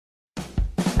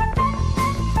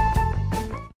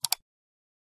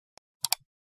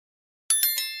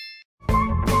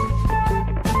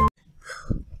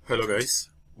Hello guys,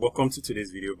 welcome to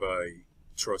today's video by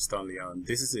Trust Stanley, and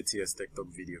this is a TS Tech Talk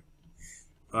video.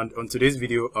 And on today's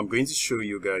video I'm going to show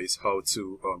you guys how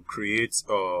to create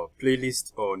a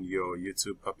playlist on your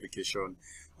YouTube application,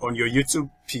 on your YouTube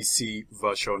PC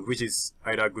version, which is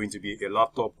either going to be a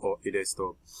laptop or a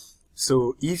desktop.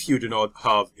 So if you do not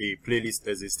have a playlist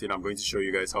existing, I'm going to show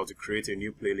you guys how to create a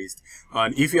new playlist.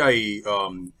 And if you are a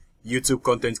YouTube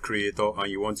content creator and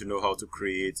you want to know how to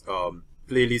create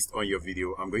playlist on your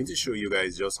video, I'm going to show you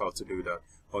guys just how to do that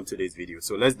on today's video.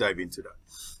 So let's dive into that.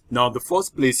 Now the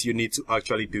first place you need to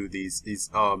actually do this is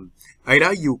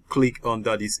either you click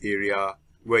under this area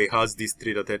where it has this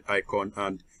three-dotted icon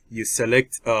and you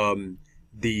select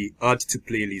the add to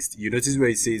playlist. You notice where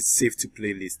it says save to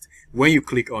playlist. When you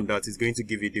click on that, it's going to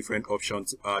give you different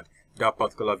options to add that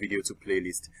particular video to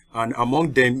playlist, and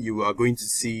among them you are going to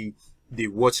see the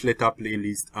watch later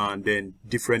playlist and then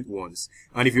different ones.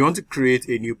 And if you want to create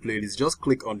a new playlist, just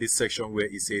click on this section where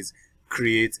it says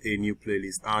create a new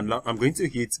playlist, and I'm going to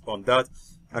hit on that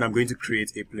and I'm going to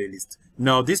create a playlist.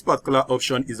 Now this particular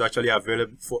option is actually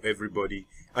available for everybody,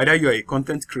 either you are a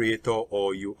content creator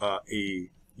or you are a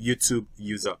YouTube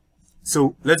user.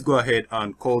 So let's go ahead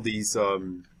and call these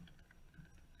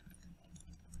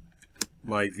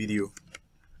my videos.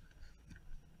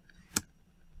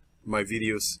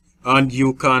 And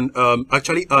you can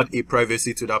actually add a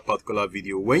privacy to that particular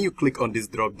video. When you click on this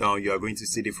drop down, you are going to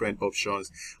see different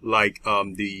options like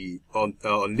the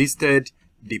unlisted,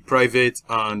 the private,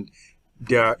 and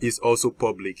there is also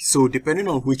public. So depending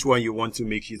on which one you want to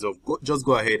make use of, just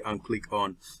go ahead and click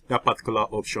on that particular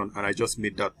option, and I just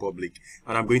made that public,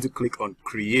 and I'm going to click on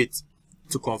create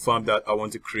to confirm that I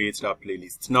want to create that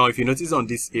playlist. Now if you notice on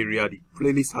this area, the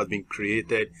playlist has been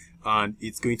created and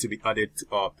it's going to be added to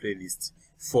our playlist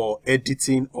for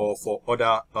editing or for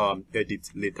other edit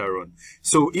later on.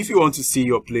 So if you want to see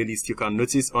your playlist, you can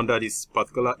notice under this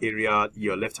particular area,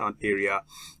 your left hand area,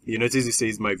 you notice it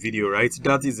says my video, right?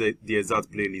 That is the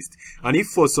exact playlist. And if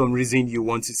for some reason you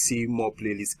want to see more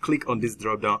playlists, click on this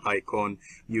drop down icon.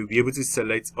 You'll be able to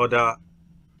select other,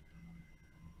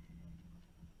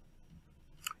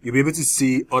 you'll be able to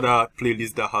see other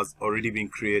playlists that has already been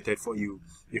created for you.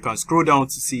 You can scroll down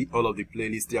to see all of the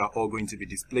playlists. They are all going to be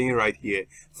displaying right here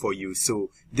for you. So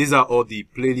these are all the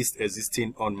playlists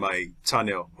existing on my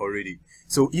channel already.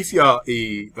 So if you are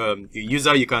a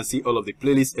user, you can see all of the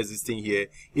playlists existing here.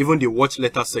 Even the watch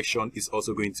letter section is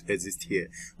also going to exist here.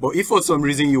 But if for some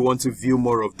reason you want to view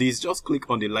more of these, just click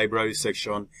on the library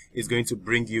section. It's going to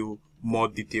bring you more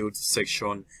detailed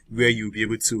section where you'll be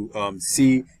able to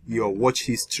see your watch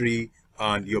history,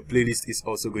 and your playlist is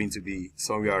also going to be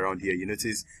somewhere around here. You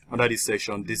notice under this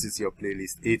section, this is your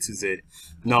playlist A to Z.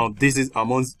 Now this is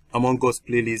Among Us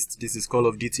playlist, this is Call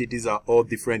of Duty. These are all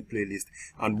different playlists,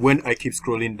 and when I keep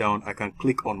scrolling down, I can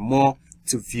click on more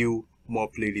to view more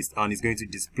playlists, and it's going to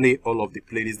display all of the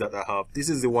playlists that I have. This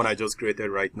is the one I just created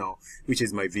right now, which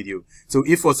is my video. So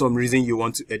if for some reason you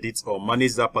want to edit or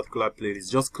manage that particular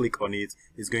playlist, just click on it.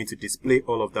 It's going to display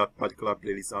all of that particular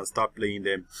playlist and start playing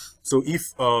them. So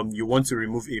if you want to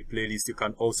remove a playlist, you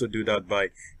can also do that by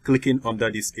clicking under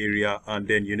this area, and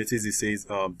then you notice it says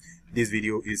this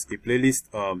video is a playlist.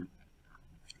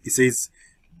 It says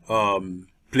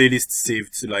playlist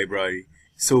saved to library.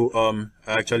 So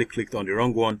I actually clicked on the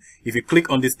wrong one. If you click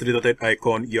on this three-dotted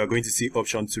icon, you are going to see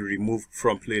option to remove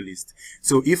from playlist.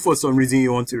 So if for some reason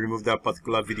you want to remove that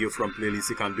particular video from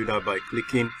playlist, you can do that by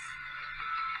clicking.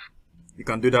 You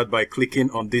can do that by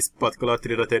clicking on this particular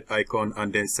three-dotted icon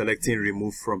and then selecting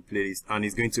remove from playlist, and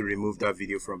it's going to remove that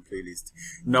video from playlist.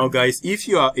 Now guys, if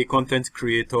you are a content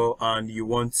creator and you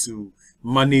want to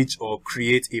manage or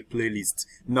create a playlist,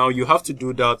 now you have to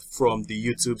do that from the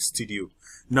YouTube Studio.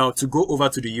 Now to go over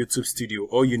to the YouTube Studio,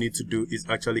 all you need to do is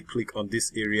actually click on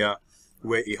this area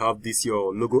where you have this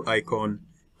your logo icon.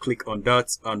 Click on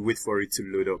that and wait for it to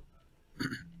load up.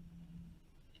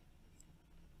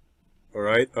 All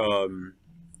right,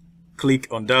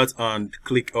 click on that and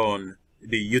click on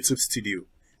the YouTube Studio.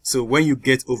 So when you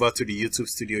get over to the YouTube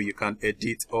Studio, you can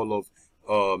edit all of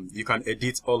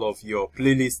your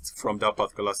playlists from that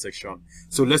particular section.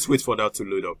 So let's wait for that to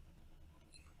load up.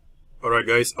 All right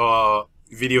guys,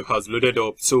 video has loaded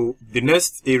up. So the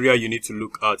next area you need to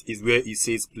look at is where it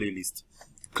says playlist.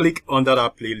 Click under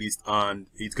that playlist and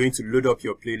it's going to load up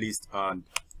your playlist, and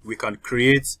we can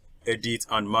create, edit,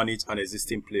 and manage an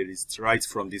existing playlist right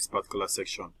from this particular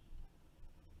section.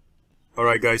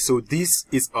 Alright guys, so this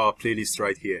is our playlist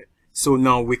right here. So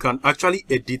now we can actually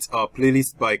edit our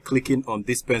playlist by clicking on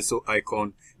this pencil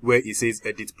icon where it says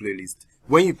edit playlist.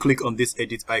 When you click on this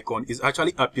edit icon, it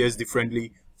actually appears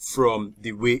differently from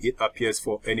the way it appears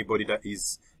for anybody that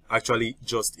is actually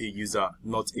just a user,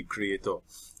 not a creator.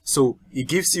 So it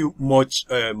gives you much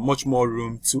more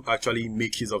room to actually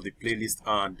make use of the playlist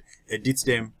and edit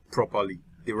them properly,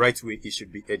 the right way it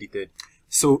should be edited.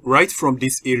 So right from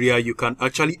this area, you can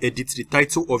actually edit the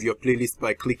title of your playlist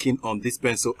by clicking on this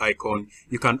pencil icon.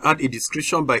 You can add a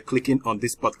description by clicking on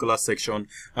this particular section.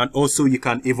 And also you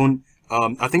can even,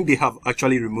 I think they have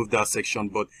actually removed that section,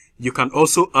 but you can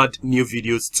also add new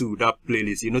videos to that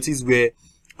playlist. You notice where,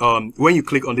 when you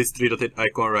click on this three-dotted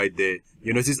icon right there,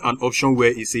 you notice an option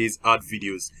where it says add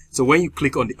videos. So when you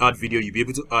click on the add video, you'll be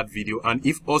able to add video. And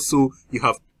if also you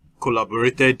have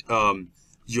collaborated,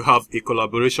 you have a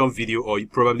collaboration video, or you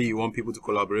want people to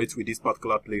collaborate with this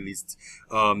particular playlist,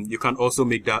 you can also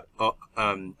make that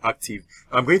active.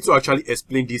 I'm going to actually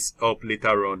explain this up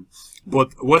later on,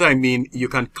 but what I mean, you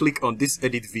can click on this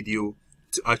edit video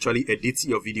to actually edit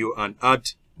your video and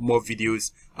add more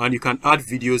videos, and you can add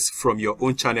videos from your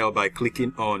own channel by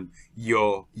clicking on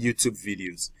your YouTube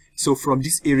videos. So from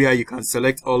this area, you can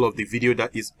select all of the video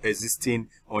that is existing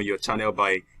on your channel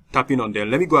by tapping on them.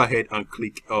 Let me go ahead and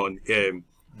click on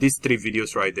these 3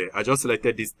 videos right there. I just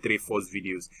selected these 3 first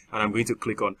videos, and I'm going to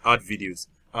click on add videos,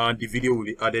 and the video will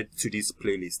be added to this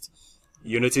playlist.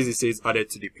 You notice it says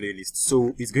added to the playlist.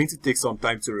 So it's going to take some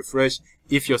time to refresh.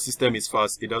 If your system is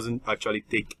fast, it doesn't actually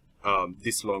take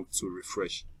this long to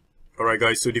refresh. Alright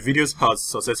guys, so the videos has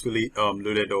successfully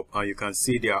loaded up, and you can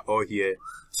see they are all here.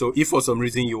 So if for some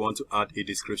reason you want to add a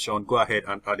description, go ahead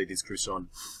and add a description.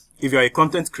 If you're a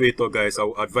content creator, guys, I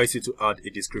would advise you to add a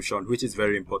description, which is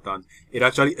very important. It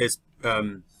actually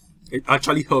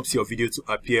helps your video to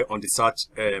appear on the search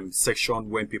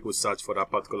section when people search for that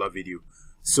particular video.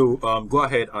 So go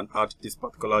ahead and add this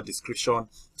particular description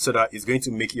so that it's going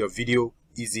to make your video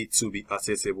easy to be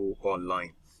accessible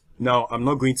online. Now, I'm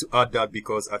not going to add that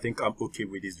because I think I'm okay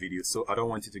with this video, so I don't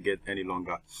want it to get any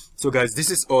longer. So guys,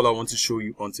 this is all I want to show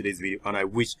you on today's video, and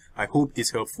I hope it's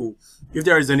helpful. If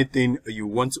there is anything you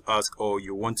want to ask or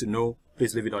you want to know,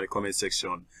 please leave it on the comment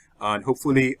section, and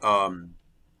hopefully I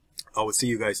will see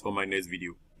you guys on my next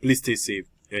video. Please stay safe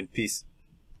and peace.